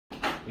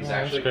He's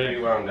actually pretty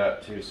wound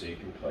up too, so you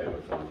can play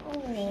with him.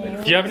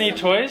 Do you have any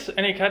toys?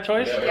 Any cat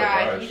toys?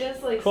 Yeah, he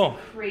does like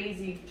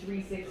crazy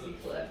 360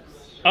 flips.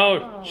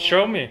 Oh,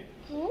 show me.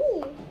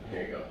 Here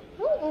you go.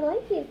 Oh, I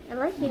like it. I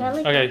like it. I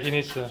like it. Okay, he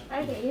needs to.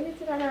 Okay, you need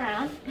to run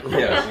around.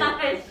 Yeah.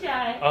 It's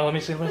shy. Oh, let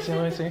me see.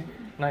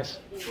 Nice.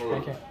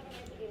 Thank you.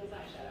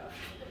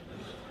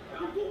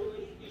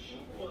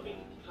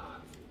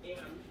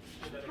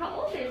 How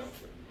old is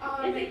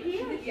it he?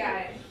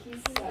 Yeah,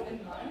 he's 7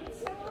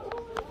 months.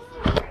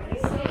 He's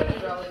still gonna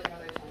grow like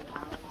another 10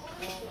 pounds.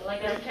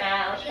 Like a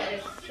child. That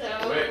is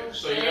so. Wait,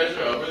 so you guys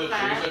are over the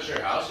trees at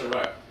your house or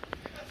what?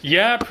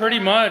 Yeah, pretty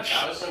much.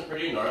 That was some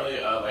pretty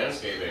gnarly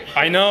landscaping.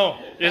 I know.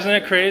 Isn't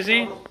it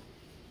crazy?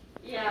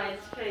 Yeah,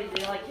 it's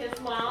crazy. Like his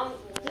mom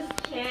just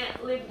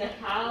can't leave the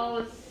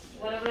house.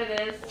 Whatever it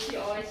is, she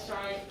always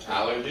tries.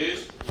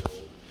 Allergies?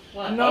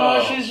 What?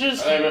 No, she's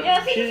just.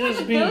 Yeah, she's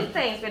just being. do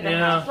things with the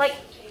house. Like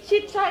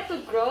she tried to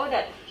grow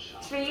that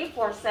tree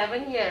for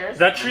 7 years.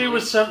 That tree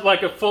was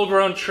like a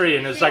full-grown tree,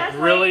 and it's like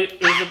really.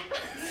 It was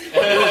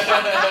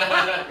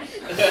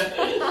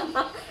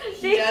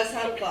She does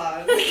have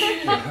claws.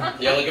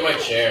 Yeah, look at my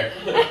chair.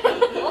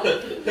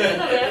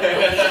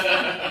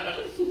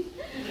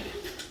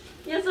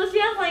 Yeah, so she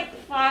has like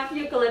 5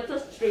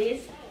 eucalyptus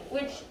trees,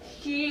 which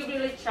she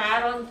really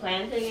tried on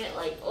planting it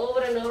like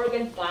over and over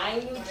again,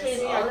 buying new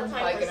trees all the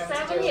time for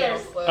 7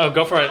 years. Oh,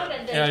 go for it.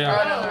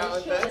 Yeah.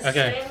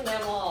 Okay. Save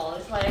them all.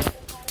 It's like,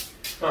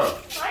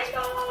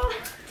 psycho.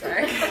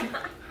 Sorry.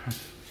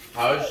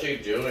 How is she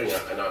doing?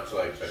 Not to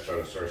like touch on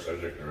a sore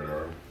subject or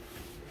whatever.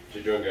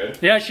 She doing good?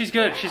 Yeah, she's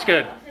good. She's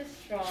good. She's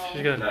strong.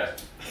 She's good. Nice.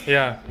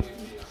 Yeah,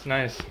 it's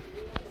nice.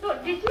 So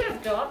did you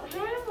adopt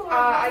him? Or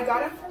I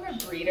got him from a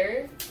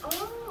breeder.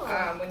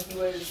 Oh. When he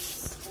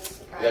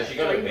was. Yeah, she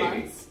got a 3 baby.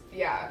 months.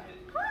 Yeah.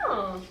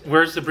 Oh.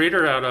 Where's the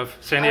breeder out of?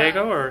 San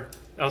Diego or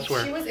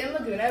elsewhere? She was in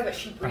Laguna, but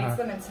she breeds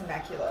them in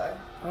Temecula.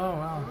 Oh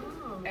wow.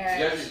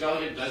 Yeah, she's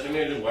got like a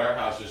designated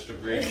warehouse just to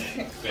breed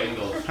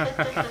Bengals.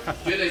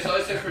 Dude, they sell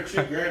this thing for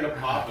 $2,000 a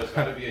pop. It's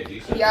gotta be a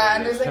decent. Yeah,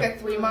 and there's like a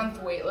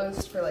 3-month wait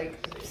list for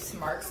like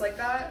smarks like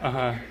that.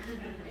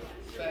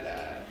 But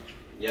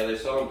yeah, they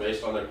sell them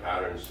based on their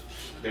patterns.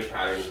 Their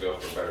patterns go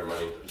for better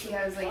money. he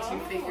has like 2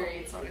 figure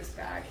 8s on his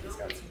back. He's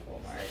got some cool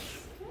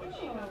marks.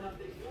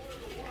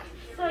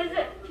 So is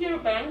it pure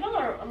Bengal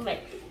or a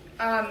mix?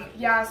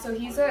 Yeah, so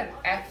he's an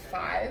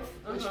F5,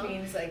 which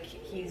means like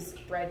he's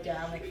bred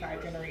down like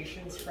 5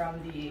 generations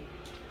from the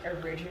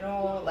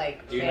original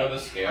like. Do you know the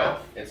scale?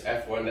 It's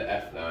F1 to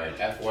F9.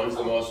 F1's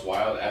the most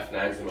wild,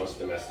 F9's the most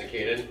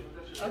domesticated.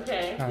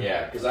 Okay.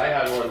 Yeah, because I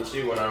had one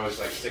too when I was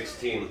like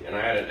 16, and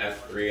I had an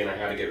F3, and I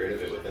had to get rid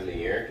of it within the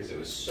year because it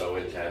was so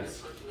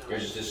intense. It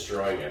was just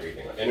destroying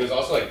everything. And it was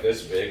also like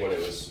this big when it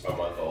was a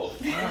month old.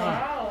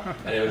 Wow.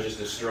 And it was just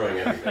destroying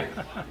everything.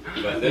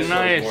 But this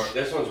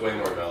one's way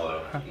more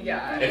mellow.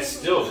 Yeah. It's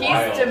still he's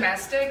wild. He's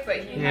domestic,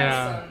 but he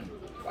has some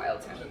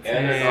wild tendencies.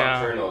 And they're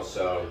nocturnal,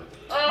 so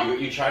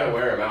you try to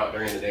wear him out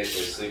during the day so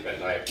he sleep at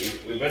night.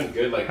 We've been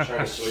good like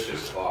trying to switch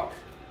his clock.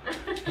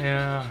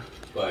 Yeah.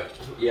 But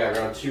yeah,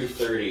 around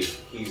 2:30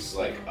 he's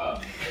like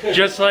up.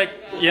 just like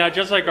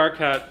our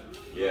cat.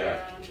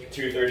 Yeah.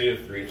 2:30 to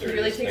 3:30. He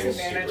really takes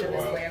advantage of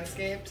his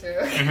landscape too.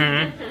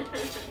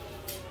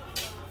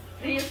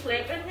 Do you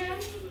sleep with him?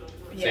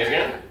 Say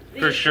again?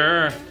 For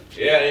sure.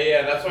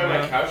 Yeah. That's why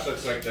my couch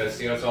looks like this.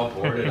 You know, it's all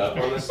boarded up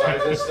on the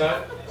sides and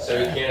stuff, so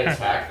he can't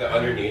attack the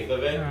underneath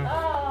of it.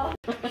 Oh.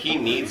 He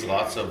needs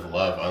lots of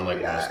love,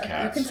 unlike most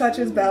cats. You can touch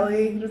his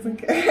belly. He doesn't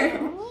care.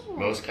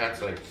 Most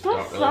cats like So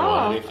don't really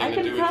want soft. anything I to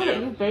can do tell with that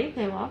you. you bathe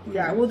them up.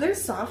 Yeah, well, they're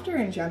softer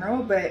in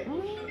general, but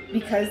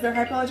because they're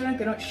hypoallergenic,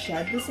 they don't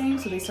shed the same,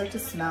 so they start to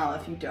smell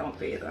if you don't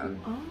bathe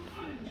them.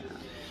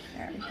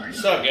 Yeah.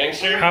 What's up,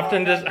 gangster? How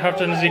often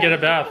does he get a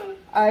bath?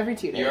 Every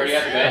 2 days. You already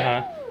had the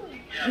bed?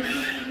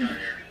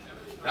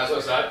 That's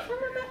what's up.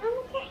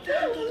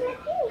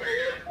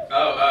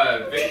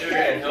 Oh, Victor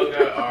and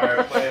Hilda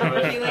are playing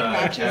with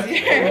matches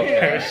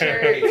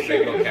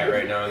Bengal cat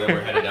right now, and then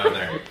we're headed down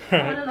there.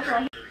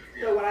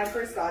 So when I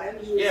first got him,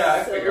 he was Yeah,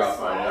 I figure I'll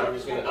find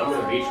it. I'm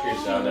gonna beach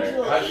cruise down there.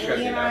 How'd you guys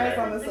get down there?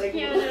 on this like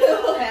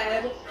little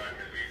head.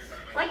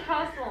 Like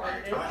how small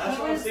is it? That's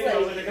what I was thinking. I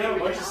was like, I got a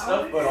bunch of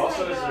stuff, but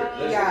also there's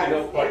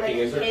no parking.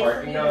 Is there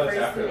parking now that's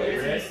after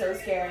Labor Day? So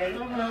scary.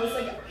 And I was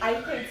like, I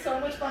paid so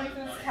much money for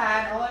this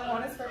cat, and all I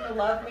want is for him to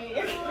love me.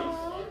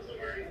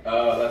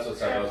 Oh, that's what's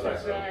up. That was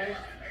nice. But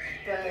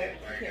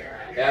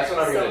Yeah, that's what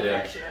I'm gonna do.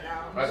 That's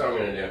what I'm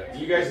gonna do. Do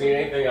you guys need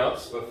anything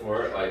else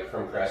before, like,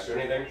 from Crest or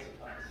anything?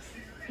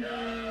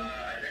 Yeah.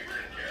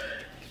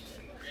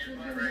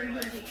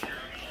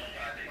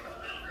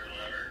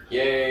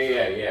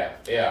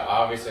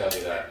 Obviously, I'll do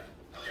that.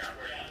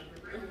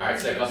 All right,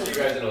 sick. I'll see you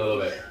guys in a little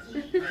bit.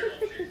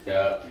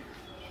 Yeah.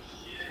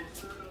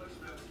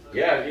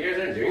 Yeah. If you guys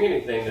aren't doing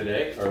anything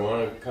today or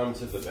want to come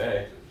to the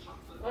bay,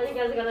 What are you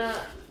guys gonna?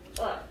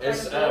 What?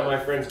 it's my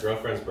friend's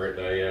girlfriend's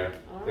birthday. Yeah,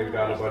 they've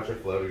got a bunch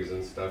of floaties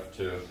and stuff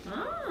too.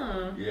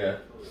 Oh. Yeah.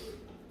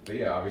 But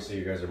yeah, obviously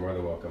you guys are more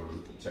than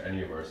welcome to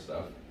any of our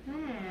stuff.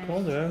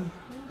 Cool, dude.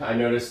 I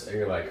noticed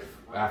you're like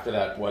after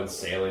that one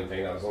sailing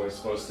thing that was only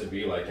supposed to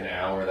be like an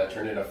hour, that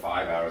turned into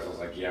 5 hours. I was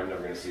like, yeah, I'm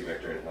never gonna see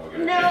Victor until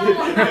again. No.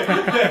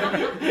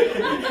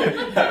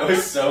 That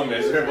was so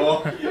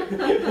miserable.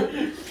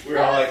 We were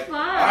all like, fun.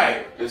 all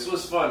right, this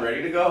was fun.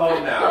 Ready to go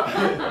home now.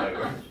 Like,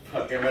 we're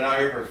fucking been out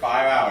here for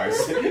 5 hours.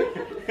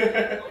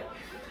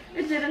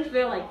 It didn't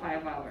feel like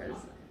 5 hours.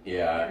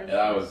 Yeah,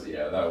 that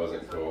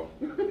wasn't cool.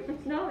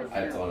 No, it's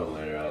I not. told him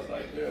later, I was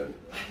like, dude,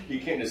 you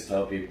can't just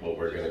tell people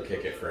we're gonna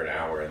kick it for an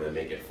hour and then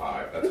make it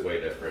 5. That's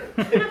way different.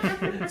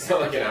 It's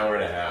not like an hour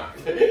and a half.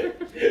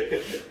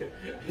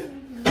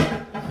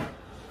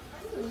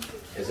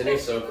 Isn't he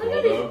so cool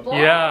though?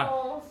 Yeah.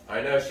 I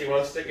know, she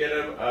wants to get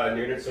him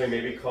neutered so he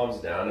maybe calms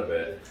down a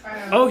bit.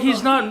 Oh,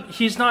 he's not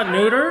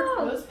neutered?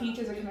 Those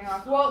peaches are coming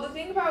off. Well, the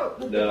thing about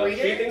the No,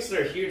 breeder, she thinks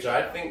they're huge.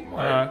 I think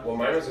mine, well,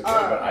 mine was a good,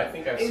 but I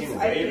think I've seen I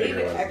way paid bigger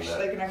ones than extra,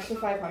 that. like an extra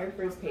 $500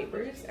 for his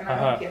papers, and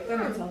I don't get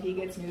them until he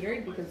gets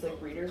neutered because like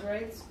breeders'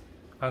 rights.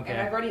 Okay.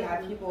 And I've already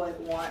had people like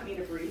want me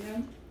to breed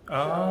him.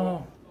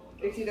 Oh.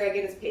 So it's either I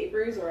get his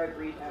papers or I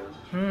breed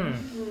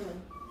him.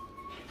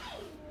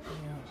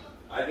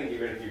 I think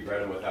even if you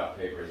bred him without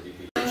papers, he'd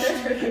be.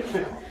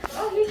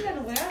 Oh, he's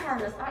gonna wear a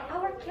harness.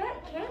 Our cat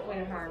can't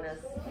wear a harness.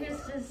 He's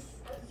just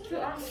too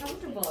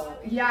uncomfortable.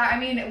 Yeah, I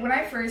mean, when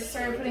I first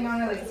started putting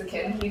on it like as a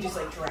kid, he just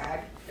like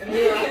dragged.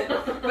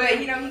 Yeah. But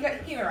you know, he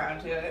came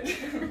around to it.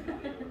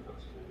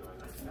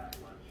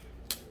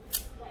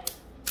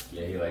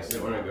 Yeah, he likes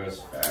it when it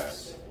goes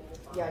fast.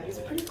 Yeah, he's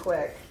pretty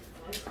quick.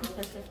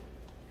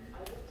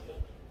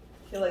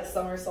 He'll like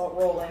somersault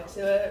roll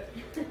into it.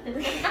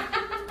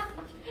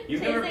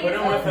 You've never put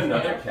him with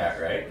another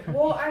cat, right?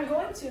 Well, I'm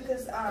going to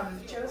because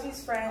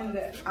Josie's friend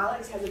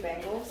Alex has a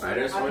Bengal. So I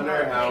just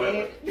wonder how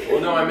it. Well,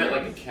 no, I meant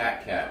like a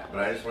cat, but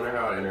I just wonder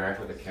how it interacts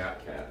with a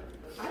cat.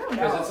 I don't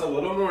Because know. it's a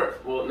little more.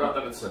 Well, not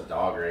that it's a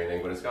dog or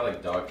anything, but it's got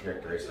like dog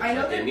characteristics. I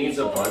know Like, that it needs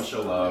a people bunch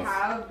of who love.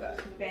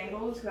 have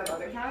Bengals who have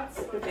other cats.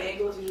 The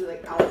Bengals usually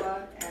like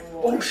alpha and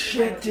will. Oh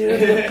shit, dude!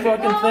 The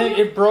fucking thing,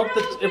 it broke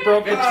the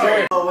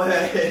toy. No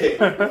way!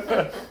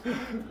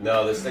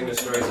 No, this thing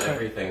destroys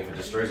everything. If it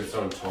destroys its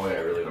own toy, I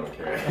really don't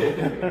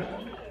care.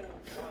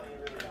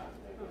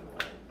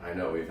 I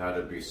know, we've had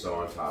to be so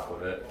on top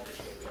of it.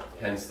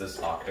 Hence this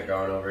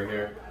octagon over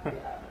here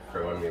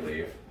for when we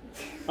leave.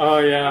 Oh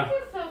yeah. He's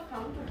so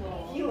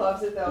comfortable. He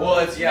loves it though. Well,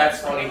 it's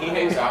funny. He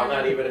hangs out in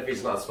that even if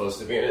he's not supposed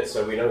to be in it,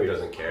 so we know he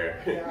doesn't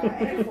care. Yeah,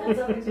 and it folds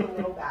up into a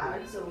little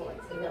bag, so we'll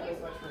like take up as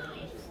much room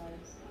as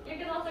exercise. You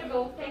can also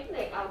go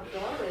picnic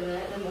outdoor with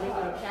it and leave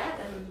your cat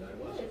and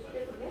it's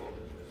good again.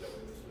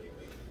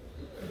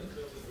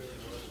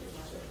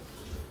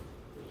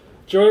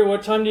 Joey,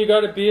 what time do you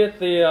got to be at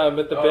the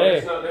bay?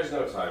 There's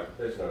no time.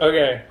 There's no time.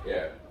 Okay.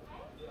 Yeah.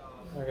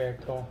 Okay,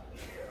 cool.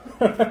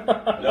 No,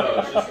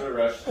 it's just a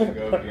rush to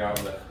go beyond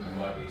the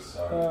muddy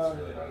sun. It's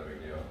really not a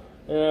big deal.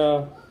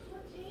 Yeah.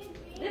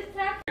 This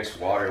cat. Mix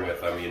water with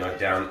them,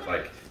 down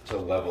like to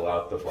level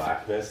out the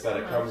blackness that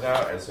it comes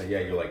out, and so yeah,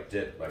 you like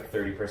dip like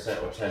 30%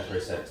 or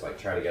 10% to like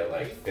try to get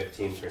like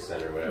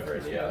 15% or whatever,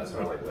 and yeah, that's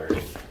what I'm like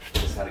learning.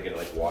 Just how to get it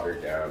like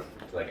watered down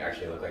to like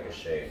actually look like a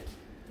shade.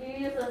 Do you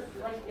use a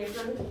like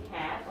different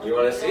cat? You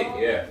want to see?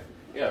 Yeah,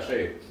 I'll show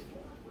you.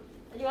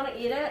 You want to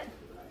eat it?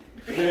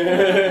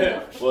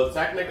 Well,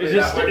 technically,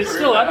 It's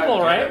still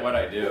edible, right? What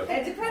I do.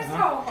 It depends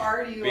how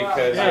hard you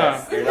Because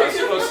Yeah. you're not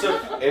supposed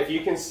to, if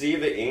you can see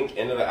the ink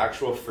into the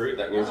actual fruit,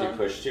 that means you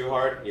pushed too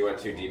hard, you went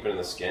too deep into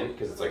the skin,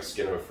 because it's like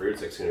skin of a fruit,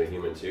 it's like skin of a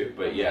human too.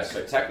 But yeah,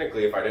 so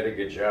technically if I did a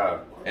good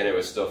job, and it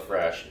was still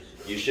fresh,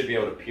 you should be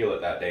able to peel it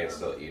that day and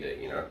still eat it,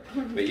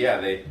 But yeah,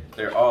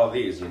 they're all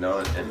these, and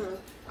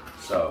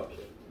so,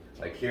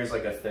 like here's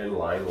like a thin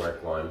line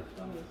work one,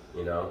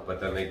 but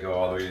then they go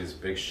all the way to these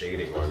big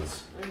shading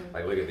ones.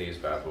 Like look at these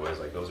bad boys,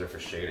 like those are for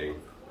shading.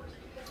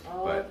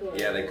 But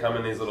yeah, they come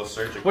in these little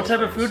surgical What type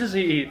of things. food does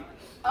he eat?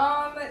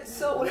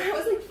 So when I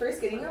was like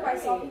first getting them, I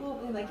saw people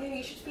being like, "Hey,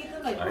 you should feed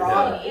them like I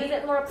raw know. meat." Is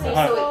it more So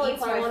painful it if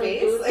eats I my want to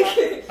face, do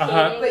like.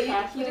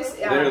 But he just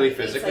Literally eats,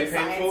 physically like,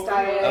 science painful?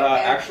 diet, and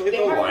Actually, they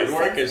the have line these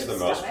work is the sensitive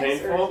most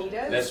stomachs, or painful. he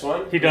does. This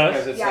one? He does?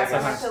 Because it's Yeah, like so I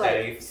a have to,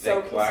 steady, like, thick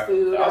soak his black.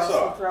 food, or else Also,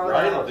 he'll throw it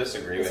Ryan out. will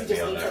disagree Because with he me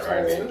just on eats that, it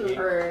Ryan whole, Minky.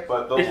 or-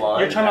 But the You're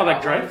line, talking about,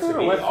 like, dry that food or to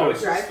me wet always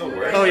food? Dry is the food.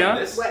 worst. Oh, yeah?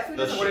 This, Wet food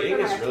the doesn't work shading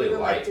for is him. I really have to,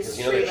 like, light just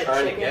because they're straight, trying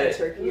to like, get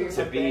chicken or turkey or it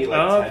to be something.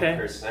 like Oh, okay.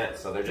 10%,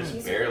 so they're just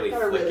He's barely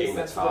got a really flicking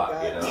the sensitive top,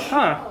 gut.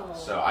 Huh.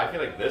 So I feel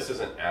like this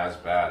isn't as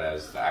bad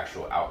as the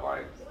actual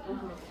outline.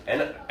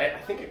 And I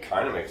think it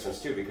kind of makes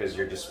sense too because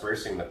you're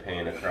dispersing the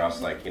pain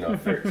across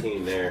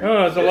 13 there.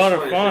 Oh, it's a This lot of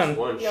one is fun. just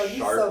one Yo, he's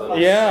sharp so little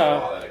fun. Yeah.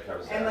 straw that it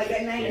comes And down like to.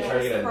 at night, You're you trying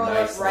to just get a curl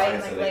nice up right line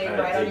and so like they lay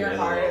kinda right on dig your in a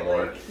heart, little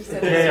more. like you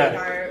said, Yeah. your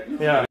heart.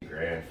 Yeah.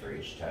 Grand for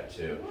each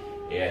tattoo.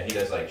 Yeah, he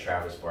does like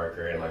Travis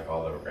Barker and like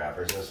all the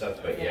rappers and stuff.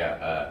 But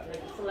yeah,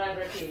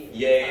 Celebrity.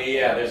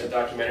 yeah. There's a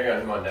documentary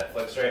on him on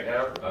Netflix right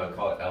now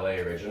called LA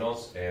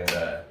Originals, and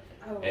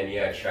And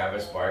yeah,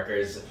 Travis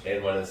Barker's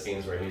in one of the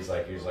scenes where he's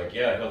like,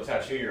 yeah, he'll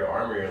tattoo your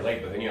arm or your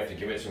leg, but then you have to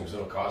give it to him because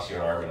it'll cost you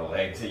an arm and a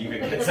leg to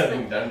even get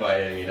something done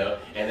by him, you know?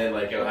 And then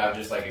like it'll have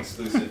just like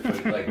exclusive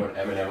food, like when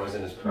Eminem was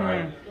in his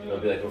prime, it'll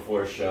be like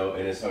before a show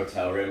in his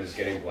hotel room, just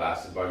getting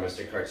blasted by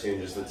Mr. Cartoon,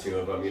 just the two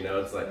of them, you know?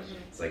 It's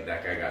like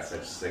that guy got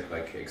such sick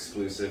like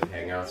exclusive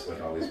hangouts with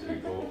all these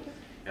people.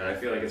 And I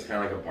feel like it's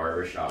kind of like a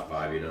barbershop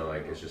vibe, you know,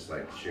 like it's just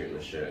like shooting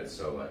the shit. It's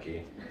so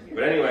lucky.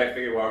 But anyway, I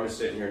figured while I'm just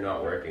sitting here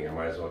not working, I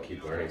might as well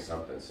keep learning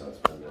something, so it's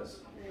been this.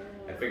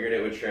 I figured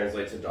it would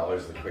translate to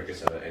dollars the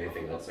quickest out of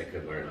anything else I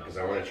could learn, because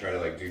I want to try to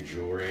like do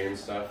jewelry and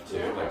stuff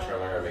too, like try to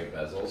learn how to make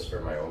bezels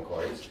for my own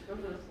coins.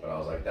 But I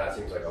was like, that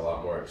seems like a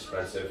lot more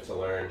expensive to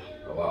learn,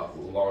 a lot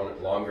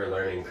longer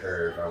learning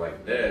curve. I'm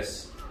like,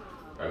 this,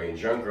 I mean,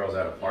 drunk girls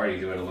at a party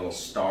doing a little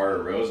star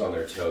or rose on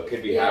their toe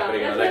could be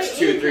happening in the next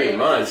 2-3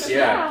 months.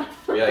 Yeah,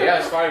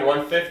 it's fine,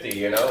 150,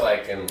 you know,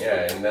 like, and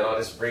then I'll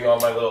just bring all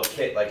my little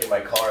kit, like in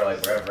my car,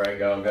 like wherever I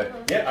go. I'm good.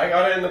 Yeah, I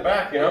got it in the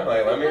back, you know,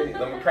 like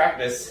let me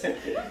practice.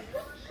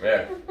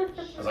 Yeah,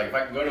 I was like, if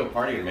I can go to a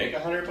party and make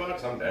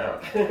 $100, I'm down.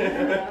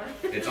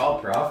 It's all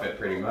profit,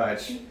 pretty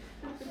much.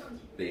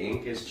 The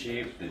ink is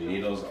cheap. The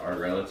needles are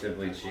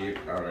relatively cheap.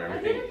 I don't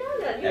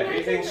know,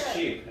 everything's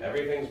cheap.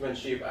 Everything's been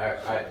cheap.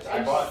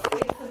 I bought.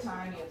 It's the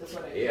tiniest. That's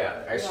what I.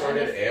 Yeah, I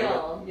sorted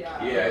Amazon.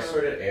 Yeah, I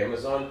sorted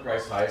Amazon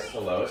price highest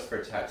to lowest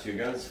for tattoo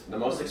guns. The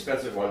most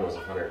expensive one was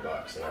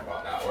 $100, and I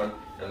bought that one.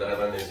 And then I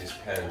learned there's these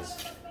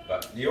pens.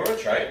 But do you want to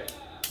try it?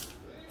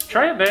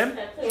 Try it, babe.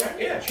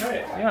 Yeah, try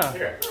it. Yeah.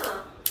 Here.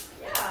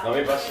 Let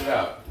me bust it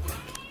out.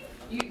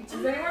 Does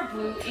anyone wear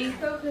blue ink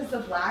though? Because the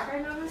black I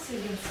noticed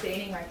has been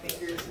staining my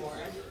fingers more.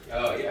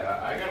 Oh yeah,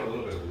 I got a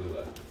little bit of blue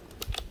left.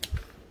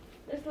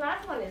 This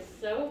last one is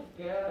so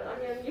good.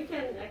 I mean, you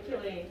can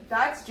actually.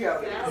 That's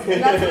Joey. That's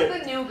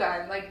like the new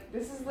gun. Like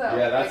this is the.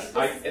 Yeah, that's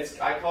like,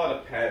 I call it a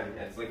pen.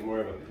 It's like more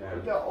of a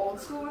pen. The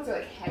old school ones are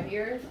like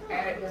heavier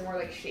and they're more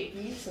like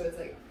shaky, so it's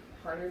like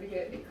harder to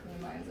get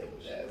clean lines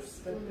like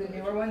this. But the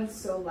newer one's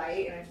so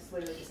light and it's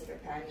literally just like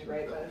a pen to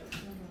write with.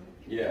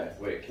 Yeah,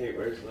 wait, Kate,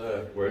 where's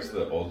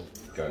the old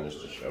gun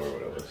just to show her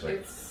what it looks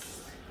like?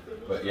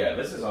 But yeah,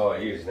 this is all I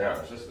use now.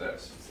 It's just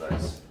this. It's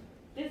nice.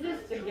 Is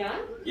this the gun?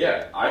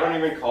 Yeah, I don't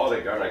even call it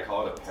a gun. I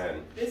call it a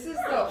pen. This is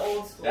the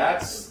old school.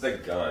 That's the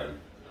gun.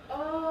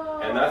 Oh.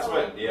 And that's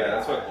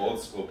what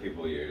old school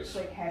people use. It's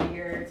like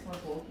heavier. It's more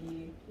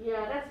bulky.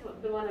 Yeah, that's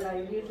the one that I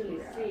usually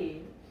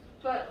see.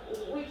 But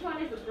which one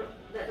is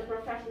the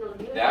professional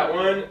use? That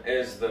one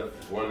is the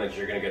one that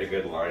you're gonna get a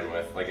good line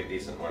with, like a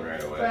decent one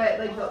right away. But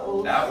like the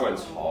old. That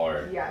one's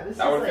hard. Yeah, this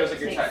that is one feels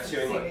like you're takes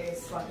tattooing.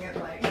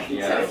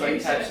 Yeah, it's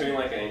like tattooing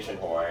like an ancient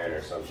Hawaiian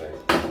or something.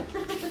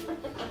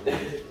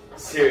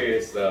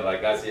 Serious though,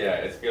 like that's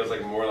it feels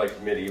like more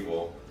like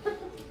medieval. But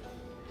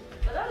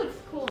that looks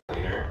cool.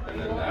 Cleaner, and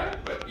then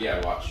that, but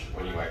yeah, watch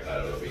when you wipe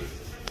that, it'll be.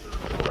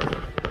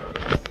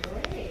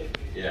 Great.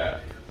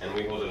 Yeah. And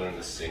we hold it on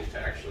the sink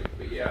actually,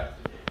 but yeah.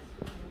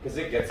 Because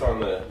it gets on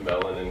the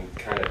melon and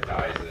kind of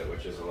dyes it,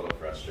 which is a little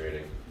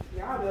frustrating.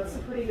 Yeah, but that's a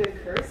pretty good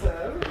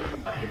cursive.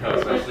 I know,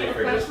 especially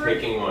for just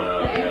picking one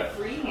up. Yeah.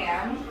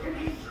 Freehand.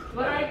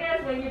 But I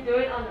guess when you do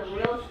it on the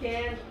real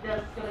skin,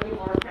 there's going to be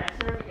more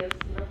pressure because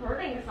you're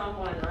hurting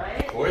someone,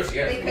 right? Of course,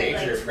 yes, They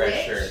major could,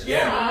 pressure. Twitch,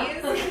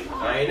 Yeah. sneeze.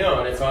 I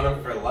know, and it's on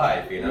them for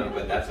life, you know,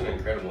 but that's an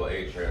incredible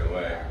age right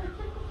away.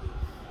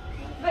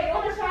 But you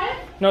want to try it?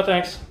 No,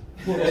 thanks.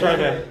 Sorry,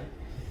 babe.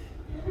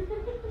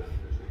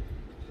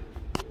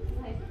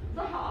 Nice.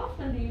 So how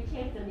often do you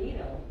change the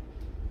needle?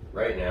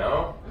 Right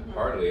now,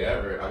 hardly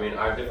ever. I mean,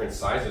 I have different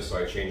sizes, so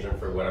I change them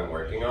for what I'm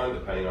working on,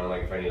 depending on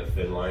like if I need a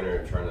thin line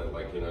or trying to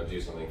like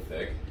do something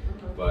thick.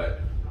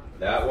 But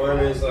that one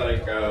is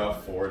like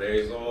 4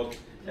 days old,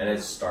 and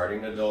it's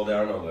starting to dull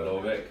down a little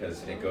bit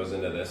because it goes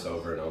into this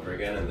over and over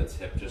again, and the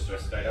tip just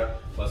starts to die down.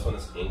 Plus, when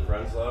this ink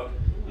runs low,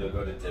 you'll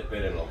go to dip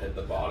it and it'll hit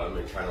the bottom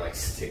and try to like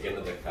stick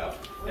into the cup.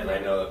 And I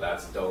know that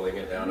that's dulling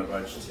it down a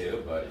bunch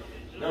too. But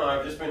no,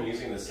 I've just been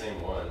using the same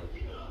one.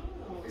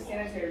 For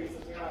sanitary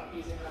reasons, you're not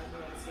using that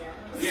one scan.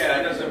 Yeah,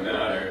 it doesn't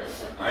matter.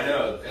 I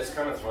know, it's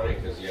kind of funny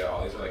because,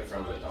 all these are like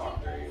from the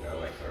doctor,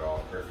 like they're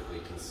all perfectly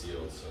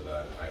concealed so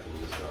that I can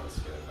use it on the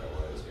skin if I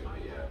want to,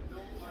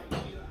 but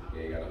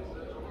yeah, you gotta hold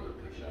it when you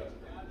push up.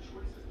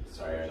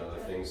 Sorry, I know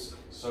the thing's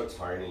so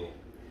tiny.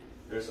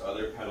 There's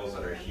other pedals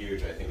that are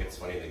huge. I think it's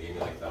funny they gave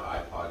me like the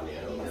iPod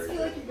Nano I version.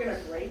 feel like you're gonna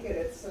break it,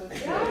 it's so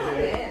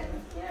thin.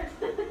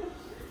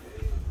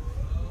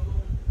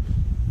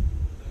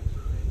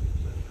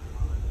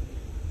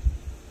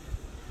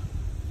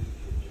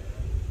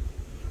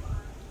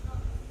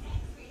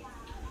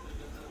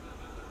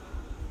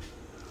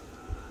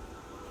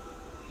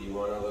 You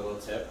want a little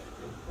tip?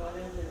 What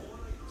is it?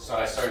 So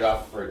I started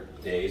off for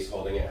days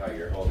holding it how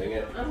you're holding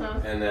it,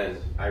 and then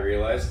I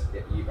realized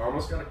you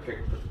almost gotta pick.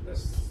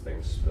 This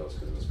thing spills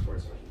because it was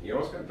quartz. You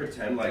almost gotta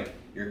pretend like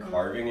you're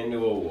carving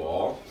into a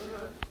wall,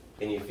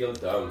 and you feel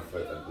dumb for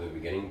the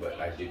beginning. But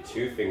I do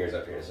 2 fingers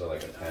up here, so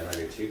like a pen. I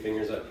do 2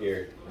 fingers up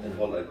here and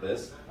hold like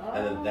this,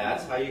 and then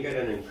that's how you get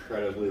an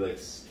incredibly like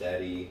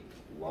steady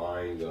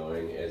line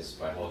going is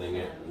by holding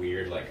it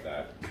weird like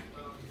that.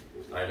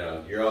 I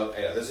know. You're all,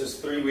 yeah, this is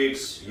 3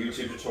 weeks,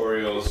 YouTube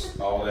tutorials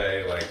all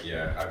day. Like,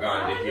 yeah, I've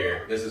gotten to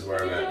here. This is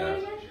where I'm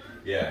at now.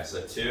 Yeah,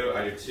 so 2,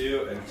 I do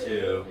 2 and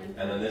 2,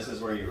 and then this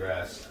is where you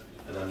rest,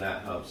 and then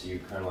that helps you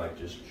kind of like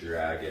just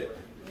drag it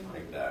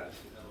like that.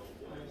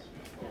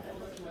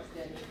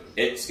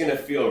 It's gonna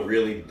feel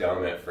really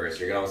dumb at first.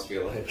 You're gonna almost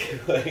feel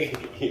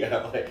like you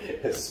have like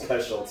a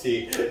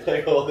specialty,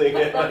 like holding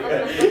it. Like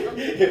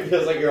it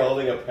feels like you're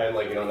holding a pen,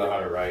 like you don't know how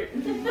to write.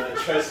 But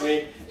trust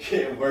me,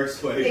 it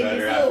works way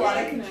better. It gives you a lot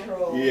of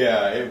control.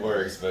 Yeah, it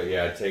works, but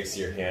yeah, it takes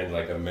your hand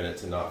like a minute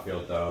to not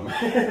feel dumb.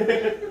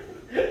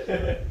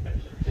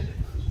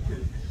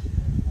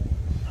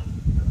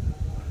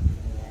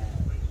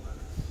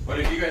 What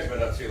have you guys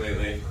been up to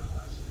lately?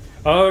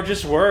 Oh,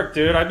 just work,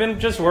 dude. I've been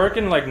just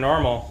working like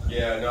normal.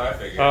 Yeah, no, I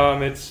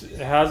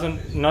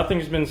figured.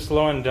 Nothing's been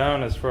slowing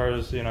down as far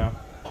as, you know.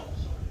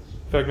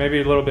 In fact, maybe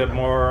a little bit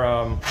more,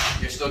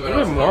 You're still going a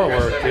little bit more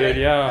work, dude,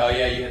 yeah. Oh,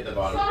 yeah, you hit the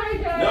bottom. Sorry,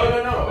 guys.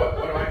 No.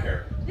 What do I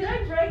care? Did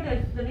I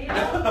break the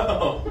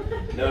needle?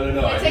 No.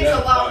 It takes a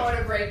lot more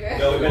to break it.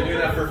 No, we've been doing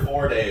that for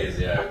 4 days,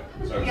 yeah.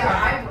 So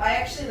Yeah, I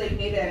actually like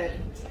made a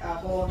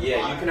hole in the yeah,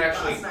 bottom you can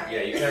actually last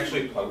night. you can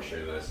actually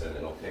puncture this and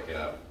it'll pick it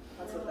up.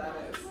 That's what that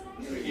is.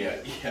 Yeah,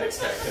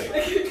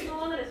 exactly. No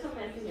wonder it's so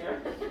fancy here.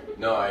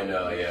 No, I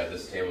know. Yeah,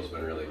 this table's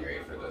been really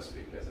great for this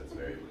because it's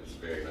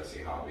very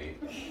messy hobby.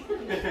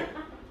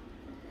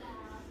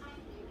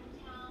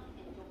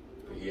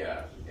 But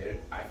yeah,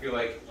 I feel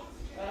like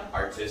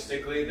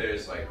artistically,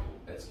 there's like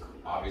it's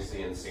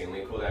obviously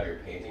insanely cool to have your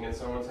painting in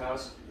someone's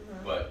house,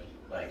 but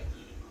like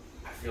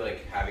I feel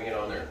like having it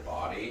on their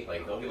body,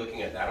 like they'll be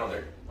looking at that on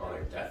their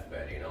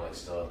deathbed, you know, like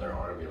still at their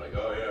arm, be like,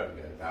 oh yeah,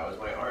 that was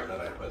my art that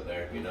I put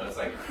there, you know. It's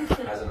like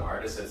as an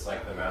artist, it's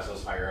like the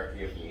Maslow's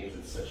hierarchy of needs.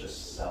 It's such a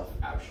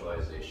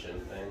self-actualization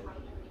thing,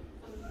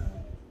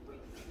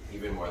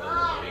 even more than the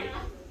money.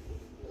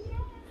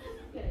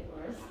 Getting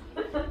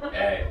worse.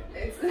 Hey,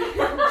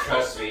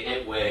 trust me,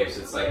 it waves.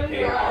 It's like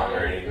ping pong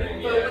or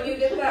anything. But Yeah. when you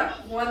get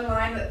that one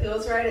line that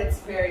feels right, it's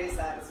very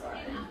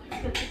satisfying.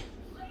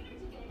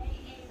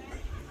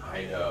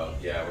 I know.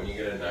 Yeah, when you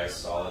get a nice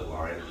solid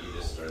line, you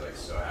just are like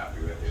so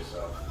happy with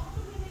yourself.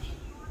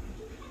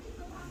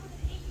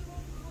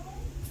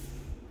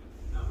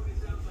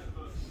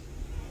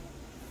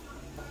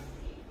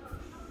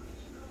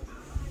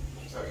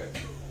 It's okay.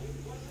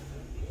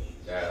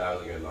 Yeah, that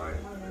was a good line.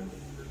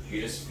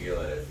 You just feel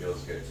it. It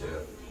feels good too.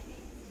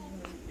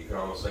 You can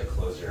almost like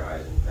close your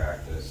eyes and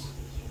practice.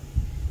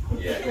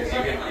 Yeah, because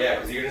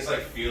you can just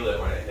like feel it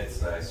when it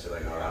hits nice. You're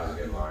like, oh, that was a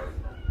good line.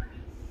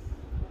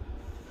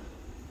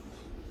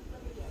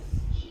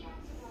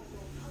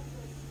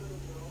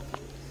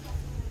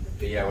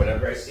 But yeah,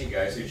 whenever I see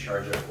guys who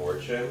charge a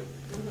fortune,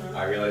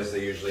 I realize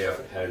they usually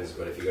have pens,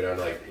 but if you go down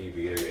to like PB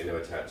or into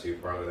a tattoo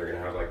parlor, they're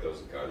gonna have like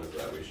those guns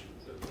that we show.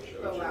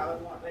 The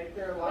loud one, like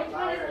they're a lot Which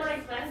one is louder. more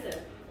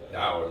expensive?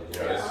 That one,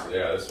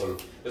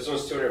 this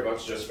one's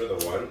 $200 just for the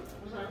one.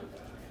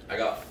 I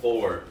got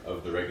 4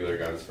 of the regular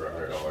guns for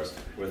 $100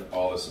 with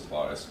all the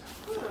supplies.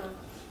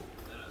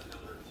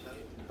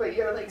 But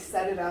you gotta like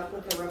set it up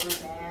with a rubber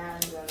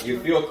band. And You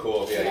feel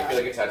cool, yeah. You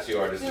feel like a tattoo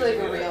artist. You feel like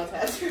a doing real it.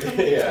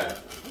 tattoo. Yeah,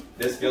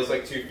 this feels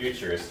like too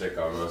futuristic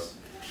almost,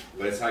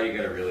 but it's how you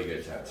get a really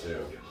good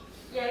tattoo.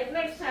 Yeah, it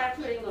makes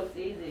tattooing look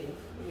easy.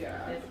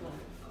 Yeah. This one.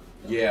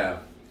 Yeah,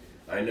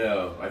 I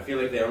know. I feel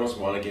like they almost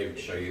want to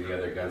show you the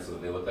other guns so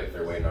that they look like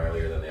they're way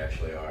gnarlier than they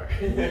actually are.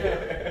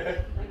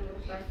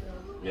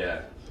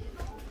 Yeah.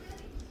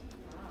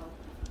 Wow.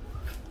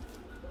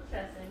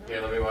 Interesting.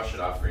 Here, let me wash it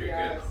off for you.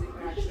 Yeah, Good. so you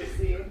can actually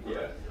see.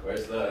 Yeah.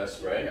 Where's the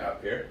spray?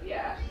 Up here?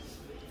 Yeah.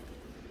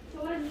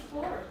 So what is it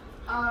for?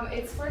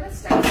 It's for the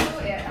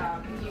stencil.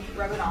 You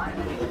rub it on and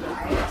then you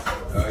dry it. So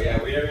Oh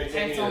yeah, we haven't even and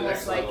taken it's it to the almost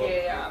next like level.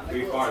 a We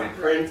little bought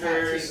temporary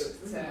printers.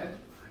 tattoo,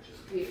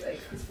 so like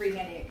it's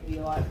freehanding. It can be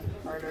a lot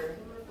harder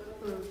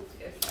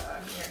if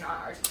you're not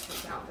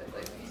artistically talented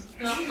like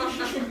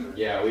me.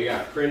 Yeah, we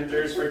got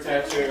printers for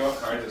tattooing, all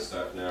kinds of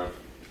stuff now.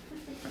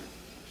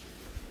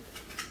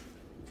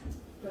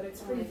 But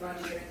it's pretty fun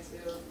to get into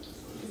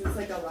because it's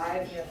like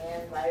alive in your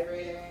hand,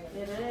 vibrating.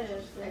 It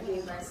is. I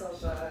gave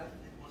myself a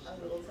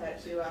little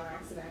tattoo on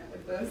accident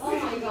with this. Oh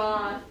my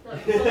gosh.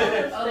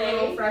 A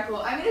little freckle.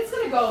 I mean, it's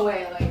gonna go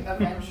away like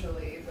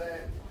eventually,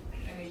 but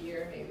in a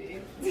year maybe.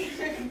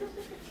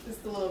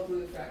 Just a little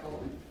blue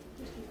freckle.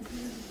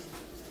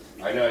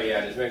 I know,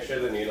 yeah, just make sure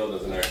the needle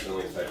doesn't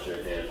accidentally touch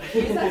your hand.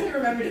 You just have to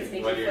remember to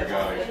take When your you're foot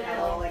off going. the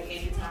pedal like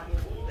anytime you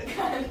move the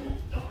gun.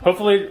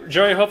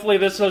 Hopefully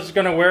this is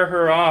going to wear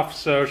her off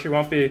so she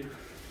won't be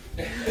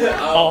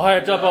all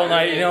hyped up all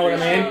night, you know what I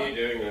mean? Are you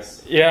doing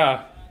this?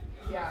 Yeah.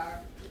 Yeah.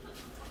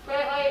 But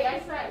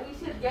I said we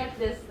should get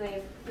this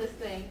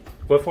thing.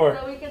 What for?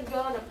 So we can go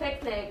on a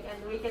picnic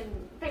and we can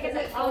pick Because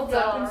it it folds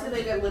up into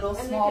like a little and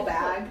we small can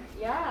bag.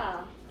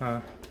 Yeah. Huh.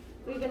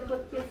 We can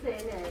put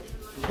Kitten in it.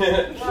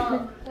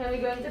 Well, can we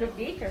go into the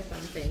beach or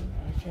something?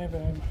 Okay,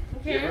 babe.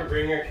 Do you ever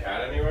bring your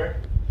cat anywhere?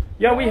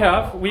 Yeah, we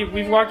have.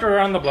 We've walked her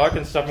around the block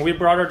and stuff. And we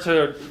brought her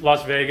to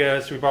Las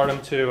Vegas. We brought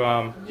him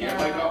to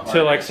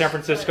like San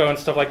Francisco and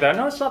stuff like that.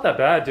 No, it's not that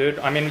bad, dude.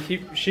 I mean, he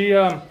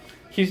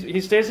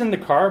stays in the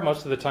car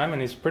most of the time,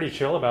 and he's pretty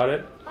chill about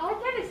it. Oh,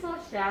 that is so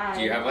shy.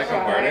 Do you have like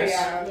a harness?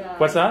 Yeah.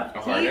 What's that? A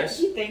harness?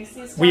 He thinks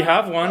he's We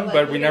have one,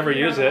 but we never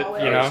use it.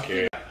 You know.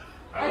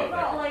 I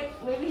thought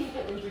like maybe he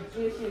could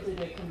introduce you to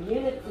the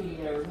community,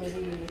 or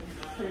maybe.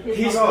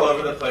 He's all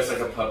over the place like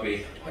a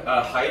puppy.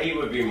 Heidi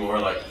would be more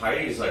like,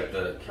 Heidi's like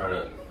the kind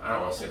of, I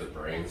don't want to say the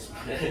brains,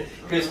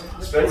 because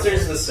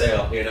Spencer's the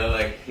sale, you know,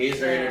 like he's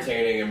very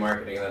entertaining and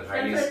marketing, and then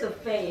Heidi's the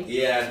face.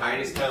 Yeah, and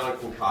Heidi's kind of like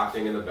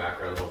concocting in the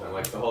background the whole time.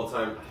 Like the whole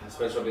time,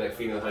 Spencer will be like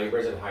feeding the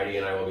honeybirds, and Heidi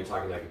and I will be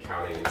talking like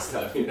accounting and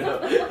stuff, you know.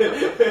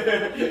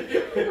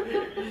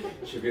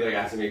 She'll be like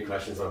asking me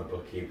questions on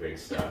bookkeeping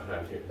stuff.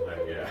 Like,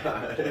 yeah,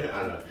 I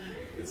don't know.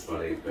 It's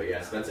funny, but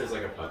yeah, Spencer's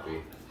like a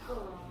puppy.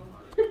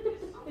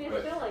 You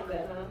feel like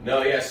that, huh?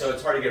 No, yeah. So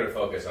it's hard to get a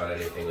focus on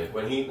anything. Like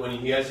when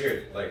he has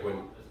your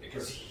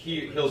because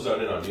he'll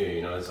zone in on you.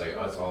 You know, it's like,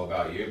 oh, it's all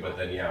about you. But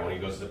then yeah, when he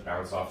goes to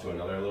bounce off to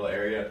another little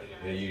area,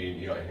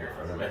 you don't hear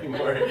from him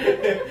anymore.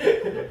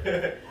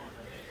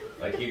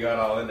 Like he got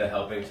all into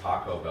helping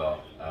Taco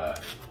Bell.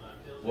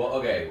 Well,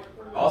 okay.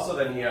 Also,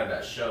 then he had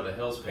that show, The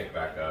Hills, pick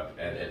back up,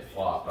 and it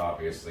flopped.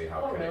 Obviously,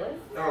 how could really?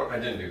 it? No, I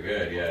didn't do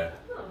good. Yeah,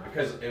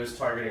 because it was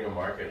targeting a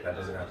market that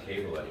doesn't have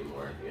cable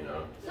anymore. You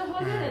know. So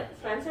who's in it?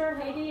 Spencer,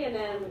 Heidi, and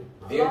then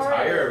The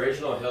entire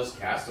original Hills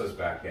cast was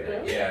back in it.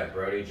 Really? Yeah,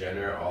 Brody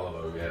Jenner, all of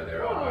them. Yeah,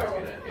 they're all back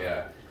in it.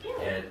 Yeah,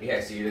 and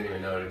yeah, so you didn't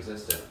even know it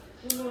existed,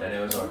 and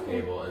it was on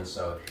cable, and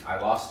so I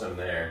lost him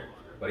there.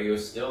 But he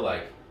was still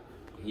like,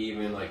 he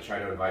even like tried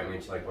to invite me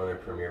to like one of their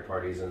premiere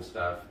parties and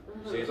stuff.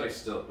 So he's like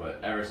still,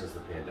 but ever since the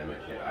pandemic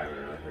hit, I haven't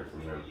really heard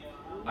from him.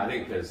 I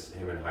think because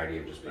him and Heidi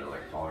have just been in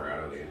like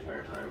Colorado the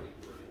entire time.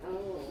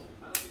 Oh.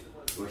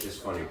 Which is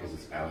funny because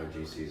it's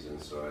allergy season,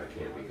 so I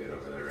can't be good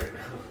over there right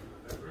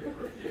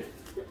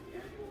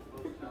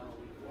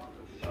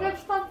now.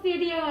 Let's stop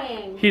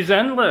videoing. He's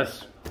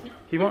endless.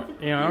 He won't,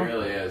 you know. He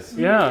really is.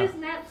 Yeah. It's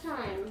nap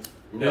time.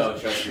 No,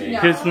 trust me. No.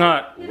 He's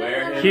not.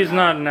 Wear him He's out.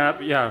 not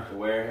nap. Yeah.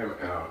 Wear him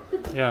out.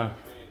 Yeah.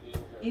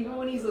 Even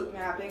when he's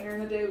napping during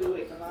the day, we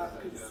wake him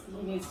up because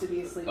he needs to be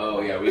asleep.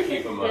 Oh yeah, we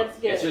keep him up. That's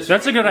good. It's just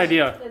That's a good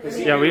idea. Because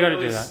Yeah, we gotta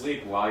really do that.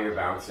 Sleep while you're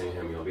bouncing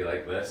him. You'll be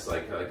like this,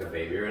 like a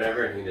baby or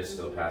whatever, and he just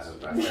still passes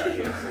back out.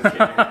 He doesn't care.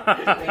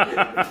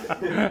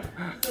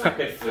 I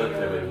could flip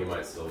him and he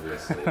might still be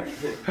asleep.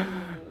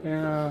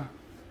 Yeah.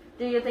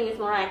 Do you think it's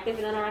more active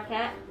than our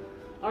cat,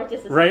 or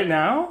just Right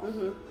now?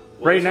 Mm-hmm. Well,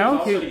 Right this now?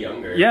 one's also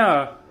younger.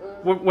 Yeah.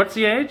 What's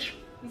the age?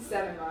 He's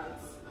 7 months.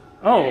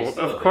 Oh, he's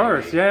still of a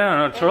course. baby. Yeah,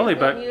 no, totally.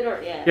 But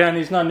yeah, and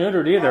he's not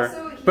neutered either.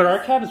 Also, But our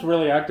cat is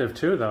really active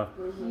too, though.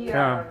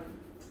 Yeah.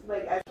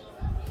 Like, I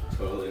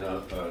Totally not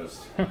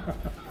opposed. don't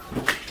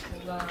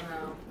know.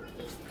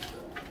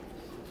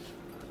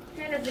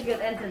 Cat is a good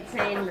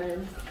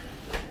entertainment.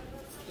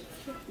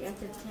 You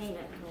entertain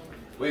at home.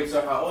 Wait,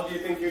 so how old do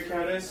you think your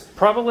cat is?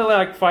 Probably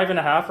like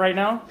 5.5 right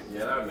now.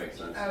 Yeah, that would make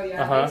sense. Oh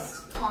yeah, he's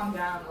calmed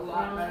down a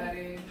lot by that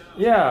age.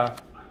 Yeah.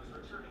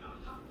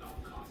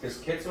 Because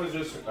Kits was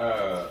just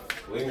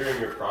lingering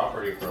your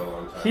property for a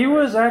long time. He right?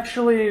 was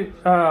actually,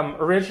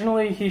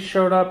 originally he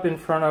showed up in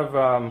front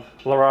of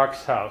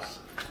Larocque's house.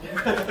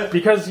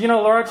 Because, you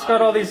know, Larocque's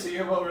got all these... See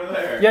him over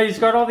there. Yeah, he's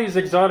got all these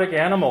exotic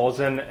animals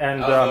and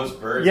those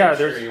birds. yeah, I'm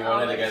sure there's... you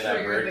wanted to get that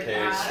triggered bird the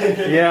cage.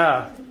 cat.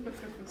 Yeah.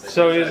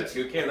 So is that he's...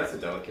 a toucan? That's a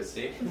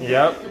delicacy.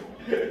 Yep.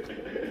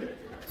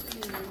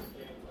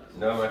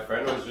 No, my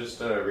friend was just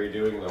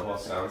redoing the whole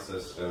sound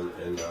system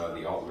in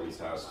the Altman's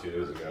house 2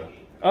 days ago.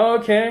 Oh,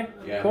 okay.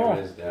 Yeah, Cool. him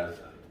and his dad.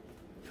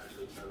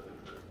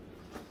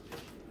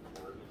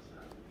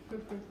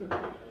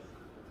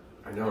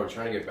 I know, we're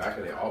trying to get back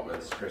to the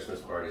Altman's Christmas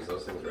parties.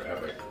 Those things were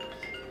epic.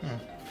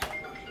 Kennedy,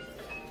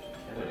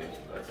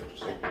 that's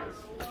interesting.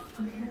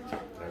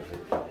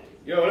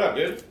 Yo, what up,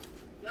 dude?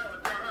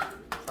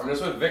 I'm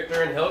just with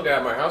Victor and Hilga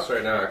at my house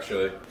right now,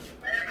 actually. I am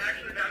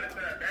actually down at the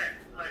bank,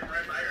 like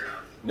right by your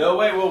house. No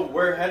way, well,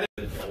 we're headed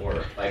to the door.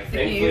 Like,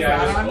 thankfully use I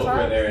that was on over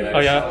top? there and I Oh,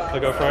 yeah? saw So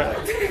go for it.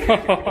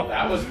 Well,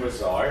 that was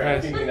bizarre.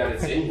 I'm thinking that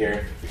it's in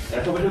here.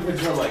 And I went over the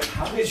door, I'm like,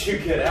 how did you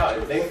get out?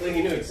 And thankfully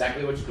he knew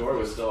exactly which door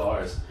was still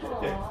ours.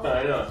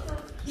 I know.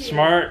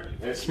 Smart.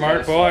 It's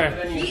Smart smarter boy.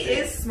 than you He think.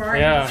 is smart,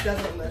 Yeah. he just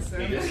doesn't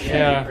listen. He just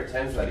Yeah. he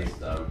pretends that he's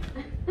dumb.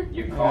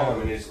 You call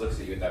him and he just looks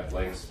at you with that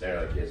blank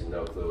stare like he has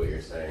no clue what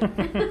you're saying.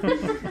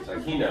 It's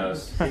like he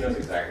knows. He knows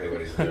exactly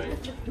what he's doing.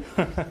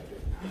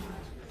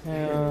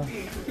 Yeah.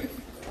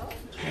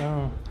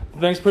 Oh. The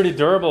thing's pretty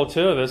durable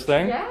too, this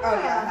thing. Yeah. Oh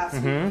yeah, it has to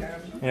be. Mhm.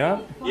 Yeah.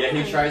 Yeah,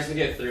 he tries to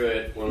get through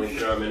it when we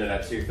throw him in it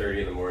at 2:30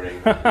 in the morning.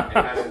 It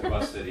hasn't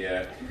busted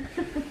yet.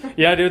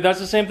 Yeah, dude, that's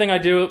the same thing I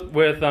do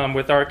with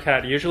our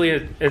cat. Usually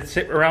it's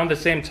around the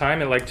same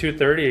time at like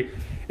 2:30.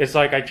 It's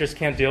like I just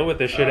can't deal with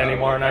this shit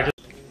anymore, and I just...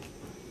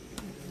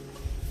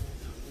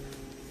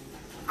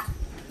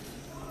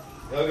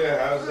 Okay,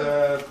 how's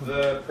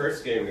the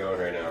purse game going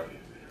right now?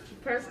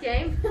 First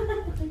game.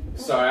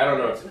 Sorry, I don't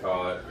know what to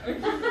call it.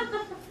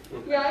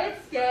 Yeah,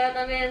 it's good.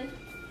 I mean,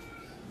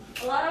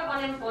 a lot of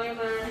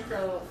unemployment,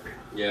 so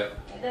Yeah.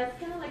 that's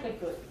kind of like a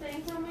good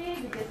thing for me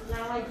because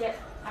now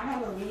I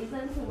have a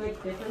reason to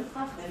make different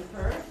stuff than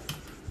first.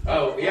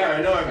 Oh, yeah,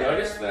 I know, I've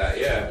noticed that,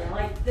 yeah. Yeah,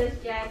 like this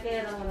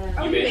jacket, I'm gonna.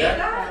 Oh, You made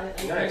that?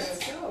 Yeah,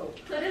 Nice. So,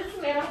 this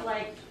is made of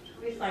like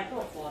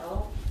recycled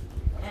photo,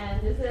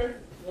 and this is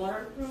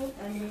waterproof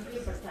and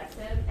UV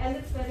protected, and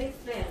it's very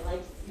thin.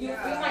 Like you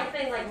might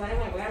think like, what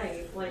am I wearing?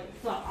 It's like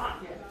so hot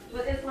here,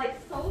 but it's like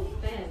so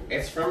thin.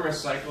 It's from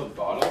recycled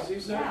bottles, you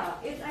said? Yeah,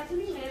 it's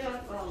actually made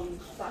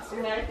of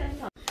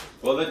American.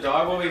 Well, the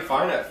dog will be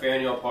fine at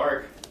Faneuil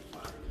Park.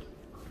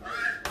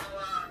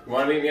 You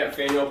want to meet me at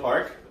Faneuil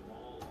Park?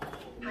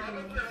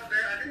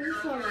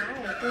 So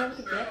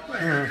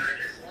nice.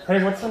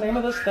 Hey, what's the name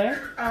of this thing?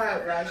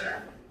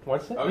 Raja.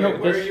 What's it? Okay, No,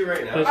 where this- are you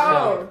right now? this,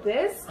 Oh,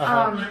 this?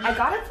 Uh-huh. I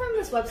got it from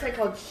this website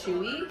called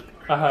Chewy.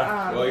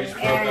 Well, you just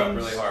broke up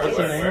really hard. What's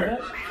the name of it?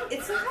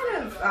 It's some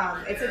kind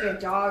of, it's like a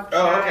dog.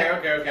 Oh,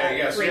 cat, okay.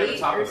 Yeah, so you're at the crate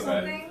top or of the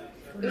bed. something.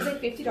 It was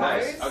like $50.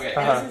 Nice. Okay.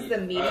 And this is the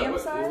medium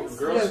what- size.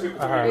 girls The- scoop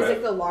Uh-huh. There's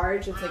like the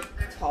large, it's like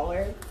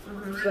taller.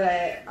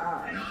 But,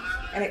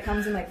 and it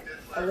comes in like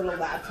a little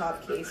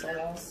laptop case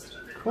almost.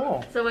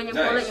 Cool. So when you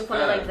Nice. pull it, you pull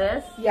it like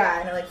this. Yeah,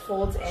 and it like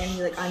folds in,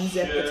 you like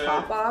unzip the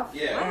top off.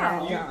 Yeah.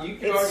 And, You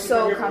can it's always so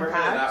come here from working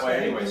compact. that way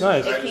anyway. Nice. So I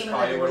It just came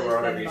call with you a when really we're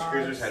on our thin beach box.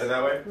 cruisers headed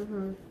that way.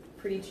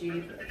 Pretty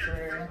cheap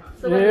for.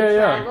 So when Yeah, we yeah.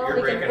 travel, You're we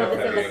can breaking put up this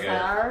in the heavy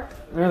again. car.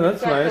 Yeah,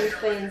 that's Cat can nice.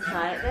 stay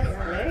inside. That's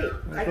great.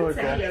 I really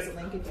can send you cool. guys a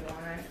link if you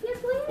want it. Yes,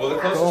 please. Well, the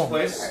closest Cool.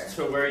 place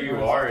to where you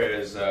are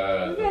is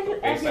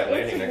Bayside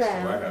Landing next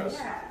to my house.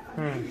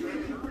 Yeah.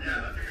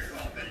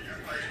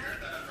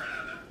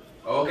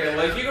 Okay,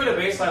 well, if you go to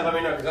Bayside, let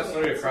me know, because that's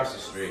literally across the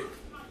street.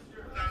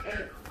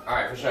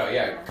 Alright, for sure,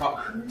 yeah.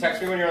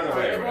 Text me when you're on the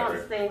way or It won't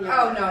whatever. stay in your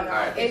Oh, no.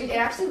 Alright. It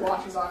actually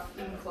washes off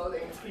even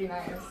clothing. It's pretty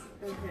nice.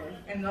 Okay.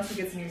 And also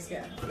gets new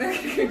skin.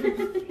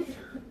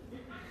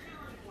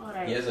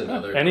 Alright. He has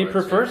another. And he door,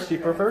 too.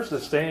 prefers to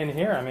stay in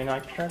here. I mean, I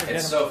try to get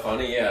It's him. so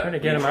funny, yeah. Trying to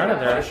get You him try out of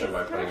to there. punish him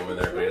by putting him in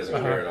there, but he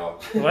doesn't care at all.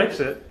 He likes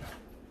it.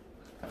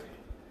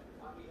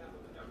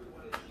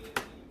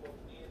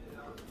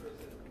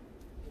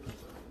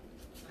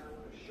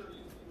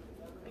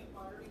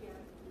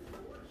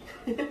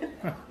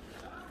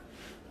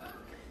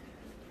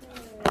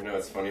 You know,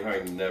 it's funny how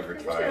he never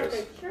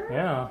tires.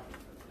 Yeah.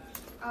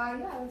 Yeah,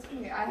 that's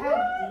me. I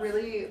had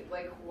really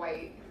like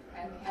white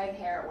and head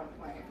hair at one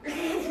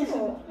point.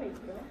 Oh my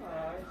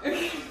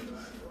god.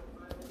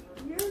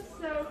 You're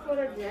so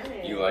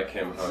photogenic. You like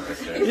him, huh,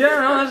 Sesh? Yeah,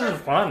 no, this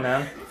is fun,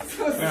 man. Did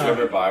you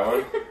ever buy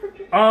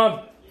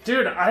one?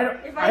 Dude, I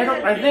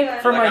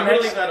think for Like, my I'm gonna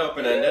leave next, that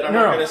open-ended. I'm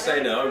No. not gonna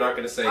say no. I'm not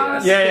gonna say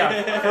yes.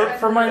 yeah.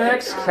 For my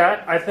next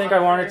cat, I think I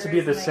want it to be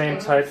the same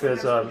type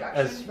as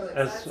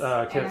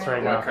Kit's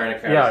right now. What kind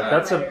of cat Yeah,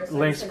 is that's a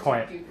Lynx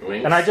point.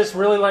 Lynx? And I just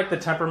really like the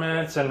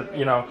temperaments and,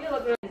 you know. You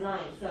look really designed,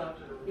 so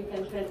you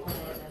can print on it.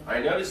 I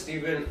noticed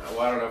even, well,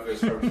 I don't know if it was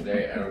from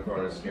today. I don't go on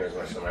Instagram as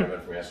much, so it might have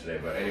been from yesterday.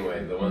 But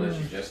anyway, the one that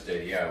you just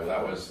did, yeah, well,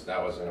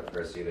 that wasn't a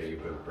Percy that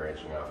you've been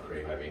branching off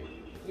pretty heavy.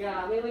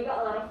 Yeah, I mean, we got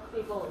a lot of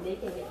people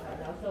making it right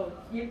now. So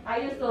I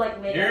used to like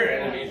make You're it.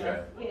 in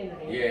Indonesia. In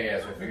Indonesia. Yeah,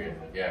 so I figured.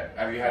 Yeah.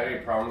 Have you had any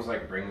problems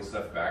like bringing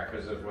stuff back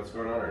because of what's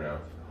going on or no?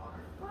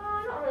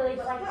 Not really,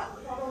 but I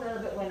got trouble a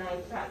little bit when I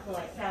tried to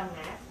like sell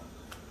masks.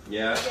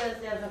 Yeah. Because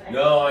there's an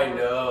No, I extra-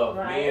 know.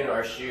 Right? Me and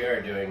Arshia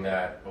are doing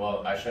that.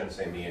 Well, I shouldn't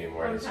say me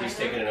anymore. He's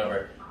taking it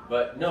over.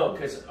 But no,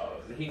 because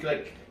he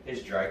like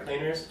his dry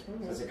cleaners,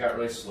 since it got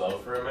really slow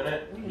for a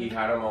minute, he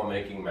had them all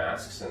making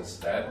masks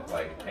instead.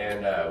 Like, and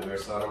we were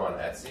selling them on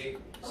Etsy.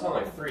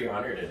 Selling like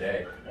 300 a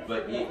day.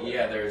 But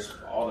yeah, there's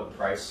all the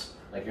price.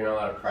 Like, you're not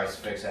allowed to price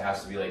fix. It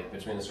has to be like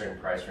between the certain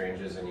price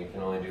ranges, and you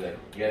can only do like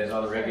there's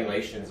all the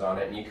regulations on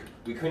it. And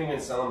we couldn't even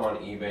sell them on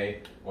eBay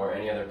or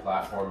any other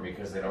platform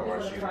because they don't want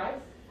Because of you. the price?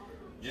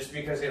 Just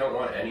because they don't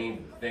want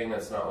anything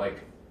that's not like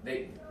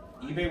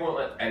eBay won't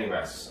let any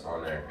masks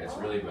on there. It's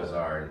really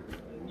bizarre.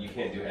 You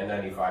can't do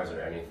N95s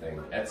or anything.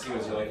 Etsy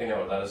was the only thing that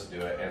would let us do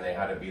it, and they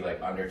had to be like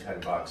under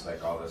 $10,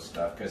 like all this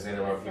stuff, because they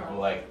don't want people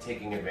like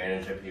taking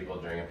advantage of people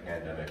during a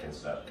pandemic and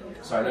stuff.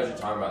 So I know what you're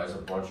talking about. There's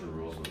a bunch of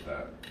rules with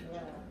that. Yeah.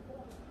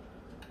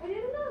 I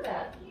didn't know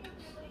that.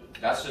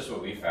 That's just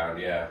what we found,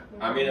 yeah.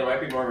 I mean, it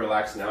might be more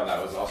relaxed now.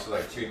 That was also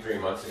like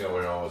 2-3 months ago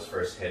when it all was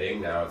first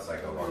hitting. Now it's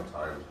like a long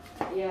time.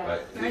 Yeah.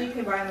 But Now you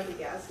can buy them at the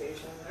gas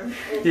station.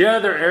 Yeah,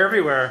 they're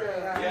everywhere.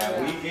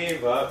 yeah, we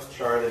gave up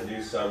trying to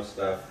do some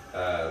stuff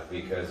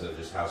because of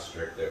just how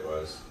strict it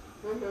was.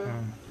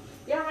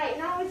 Yeah, right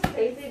now it's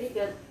crazy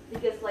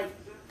because like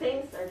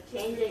things are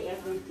changing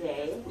every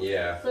day.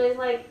 Yeah. So it's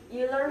like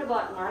you learn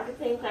about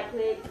marketing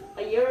techniques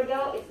a year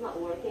ago. It's not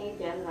working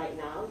again right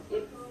now.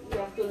 You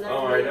have to learn.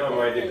 Oh, I know.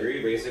 My techniques.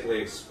 degree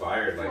basically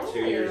expired like 2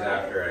 years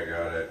after I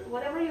got it.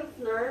 Whatever you've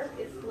learned,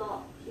 it's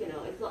not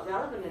it's not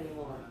relevant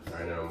anymore.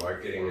 I know.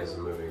 Marketing is a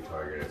moving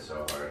target. It's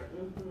so hard.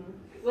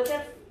 But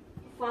that's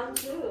fun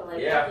too.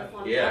 Like Yeah, that's the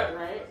fun yeah. part,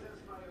 right?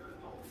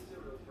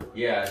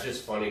 Yeah, it's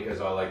just funny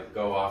because I'll like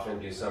go off and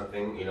do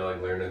something,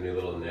 like learn a new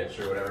little niche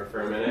or whatever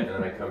for a minute, and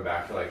then I come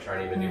back to like trying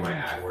to even do my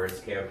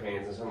AdWords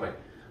campaigns and so I'm like,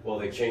 Well,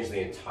 they changed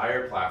the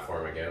entire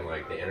platform again.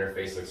 Like the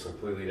interface looks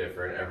completely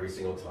different every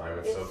single time.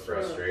 It's so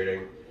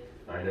frustrating.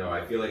 I know.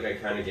 I feel like I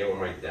kind of get what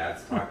my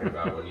dad's talking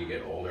about when you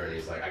get older, and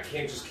he's like, I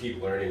can't just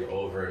keep learning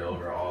over and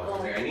over all the time.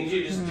 He's like, I need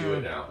you to just do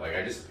it now. Like,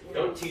 I just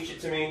don't teach it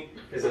to me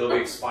because it'll be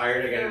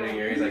expired again in a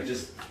year. He's like,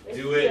 just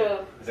do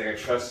it. He's like, I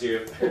trust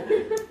you.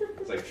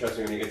 It's like, trust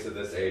me when you get to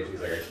this age. He's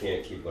like, I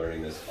can't keep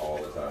learning this all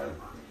the time.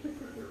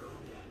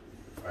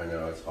 I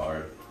know it's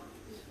hard.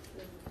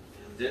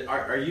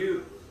 Are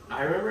you?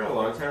 I remember a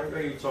long time ago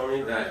you told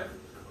me that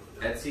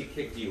Etsy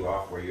kicked you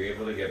off. Were you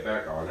able to get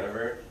back on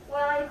ever? Well,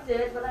 I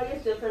did, but I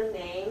used different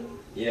name.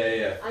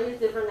 Yeah. I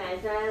used different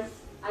address.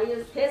 I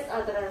used his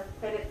other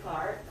credit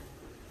card.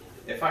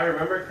 If I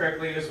remember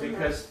correctly, it was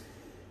because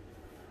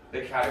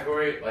the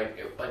category, like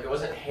it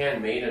wasn't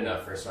handmade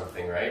enough or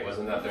something, right?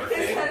 Wasn't that their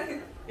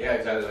thing? Yeah,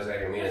 exactly. What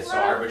I mean, it's so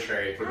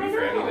arbitrary. It could be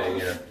for anything.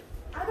 Yeah.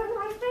 I don't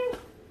know. I think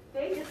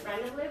they just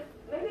randomly.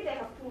 Maybe they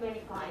have too many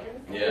clients.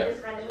 And Yeah. They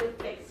just randomly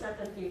pick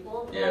certain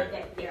people who Yeah.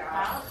 get kicked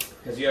out.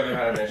 Because you haven't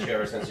had an issue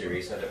ever since you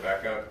reset it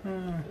back up?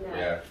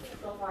 Yeah.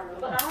 So far, no.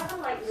 But I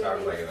haven't like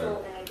Sounds really like it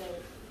sold anything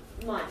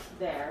much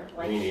there.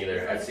 Like, Me neither.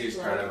 it's Etsy's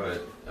like kind of a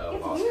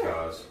It's lost weird.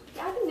 cause.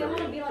 Yeah, I think they want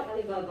to be like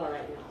Alibaba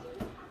right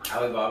now.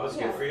 Alibaba's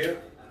Yeah. good for you?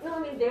 No, I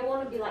mean they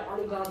want to be like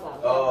Alibaba.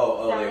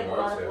 Oh, selling they a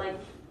want lot to. of like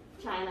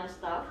China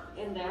stuff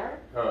in there.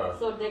 Huh.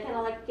 So they kind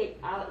of like kick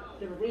out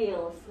the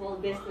real small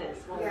business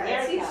from Yeah,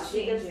 America. it's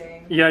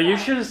changing. Yeah, you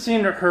should have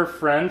seen her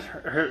friend.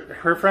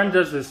 Her friend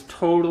does this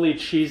totally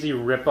cheesy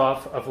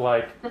ripoff of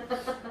like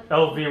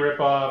LV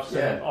ripoffs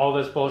and Yeah. all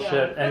this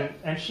bullshit,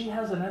 and she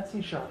has an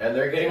Etsy shop. And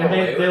they're getting And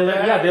away with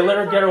that? yeah, they let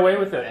her get away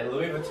with it. And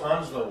Louis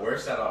Vuitton's the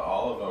worst out of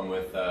all of them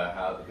with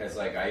how, because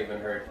like I even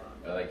heard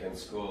like in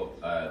school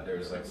there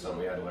was like something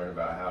we had to learn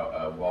about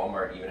how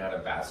Walmart even had a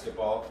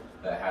basketball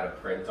that had a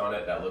print on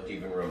it that looked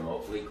even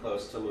remotely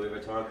close to Louis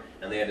Vuitton,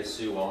 and they had to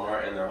sue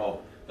Walmart, and the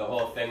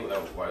whole thing,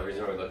 the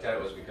reason we looked at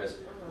it was because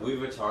Louis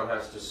Vuitton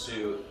has to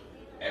sue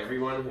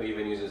everyone who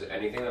even uses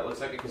anything that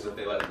looks like it, because if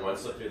they let one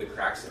slip through the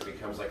cracks, it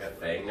becomes like a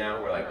thing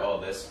now. We're like, oh,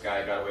 this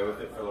guy got away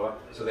with it for a while.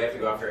 So they have to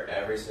go after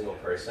every single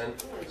person.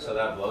 So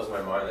that blows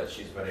my mind that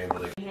she's been able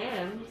to.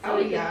 Him, so Oh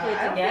we yeah, can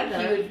I play don't think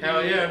together. he would be,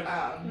 Hell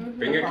yeah.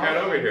 Bring your cat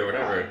over here,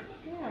 whatever.